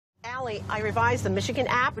Allie, I revised the Michigan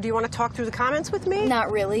app. Do you want to talk through the comments with me?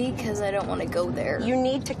 Not really, because I don't want to go there. You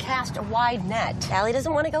need to cast a wide net. Allie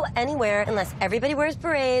doesn't want to go anywhere unless everybody wears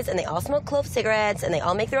berets and they all smoke clove cigarettes and they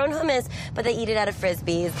all make their own hummus, but they eat it out of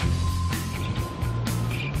Frisbees.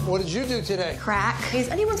 What did you do today? Crack. Has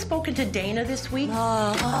anyone spoken to Dana this week?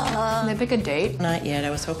 Can they pick a date? Not yet. I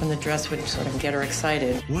was hoping the dress would sort of get her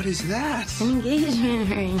excited. What is that? Engagement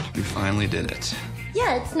ring. We finally did it.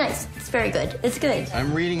 Yeah, it's nice. It's very good. It's good.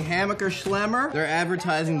 I'm reading Hammaker Schlemmer. They're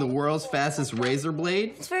advertising the world's fastest razor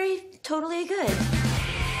blade. It's very totally good.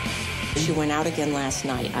 She went out again last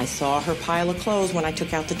night. I saw her pile of clothes when I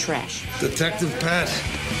took out the trash. Detective Pat.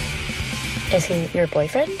 Is he your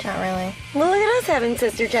boyfriend? Not really. Well, look at us having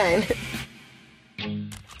sister time.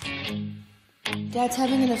 Dad's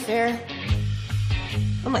having an affair.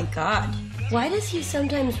 Oh my God. Why does he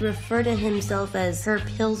sometimes refer to himself as her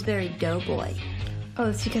Pillsbury Doughboy? Oh,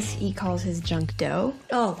 it's because he calls his junk dough?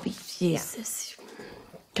 Oh, Jesus.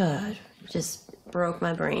 God, just broke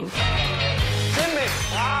my brain. Timmy!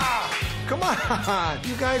 Ah! Come on!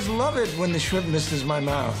 You guys love it when the shrimp misses my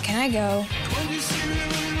mouth. Can I go?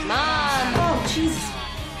 Mom! Oh, Jesus.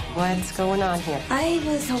 What's going on here? I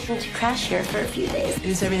was hoping to crash here for a few days.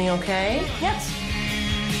 Is everything okay? Yes.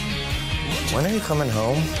 When are you coming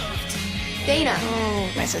home? Dana.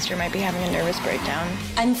 My sister might be having a nervous breakdown.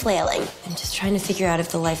 I'm flailing. I'm just trying to figure out if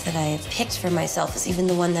the life that I have picked for myself is even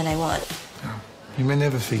the one that I want. You may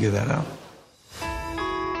never figure that out.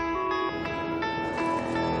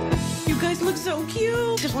 You guys look so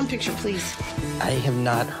cute. Just one picture, please. I have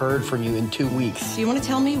not heard from you in 2 weeks. Do you want to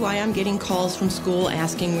tell me why I'm getting calls from school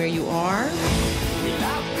asking where you are?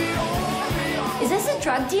 Is this a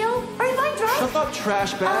drug deal? Are you buying drugs? Shut up,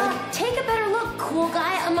 trash bag. Take a better look, cool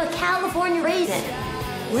guy. I'm a California raisin.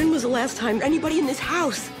 When was the last time anybody in this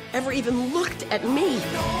house ever even looked at me?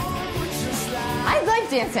 I like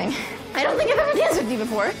dancing. I don't think I've ever danced with you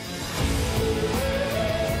before.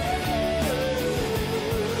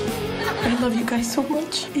 I love you guys so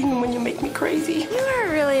much, even when you make me crazy. You are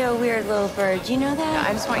really a weird little bird. You know that?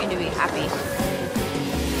 I just want you to be happy.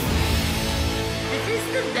 This is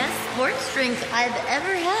the best sports drink I've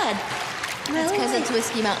ever had. That's because it's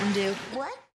Whiskey Mountain Dew. What?